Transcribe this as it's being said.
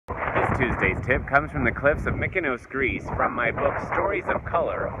Tuesday's tip comes from the cliffs of Mykonos, Greece, from my book Stories of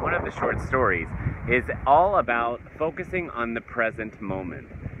Color. One of the short stories is all about focusing on the present moment.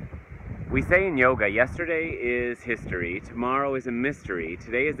 We say in yoga, yesterday is history, tomorrow is a mystery,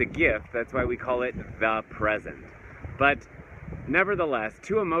 today is a gift, that's why we call it the present. But nevertheless,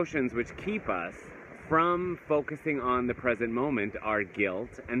 two emotions which keep us from focusing on the present moment are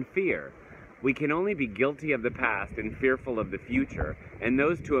guilt and fear. We can only be guilty of the past and fearful of the future, and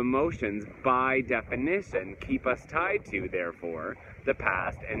those two emotions, by definition, keep us tied to, therefore, the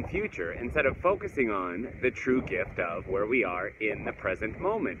past and future, instead of focusing on the true gift of where we are in the present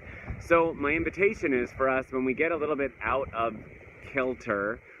moment. So my invitation is for us, when we get a little bit out of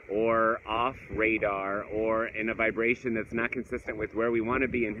kilter or off radar or in a vibration that's not consistent with where we want to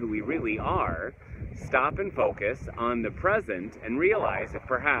be and who we really are, stop and focus on the present and realize that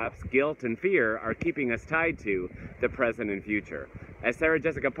perhaps guilt and fear are keeping us tied to the present and future. As Sarah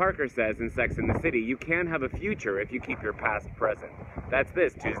Jessica Parker says in Sex and the City, you can have a future if you keep your past present. That's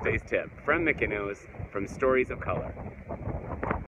this Tuesday's tip from Mykonos, from Stories of Color.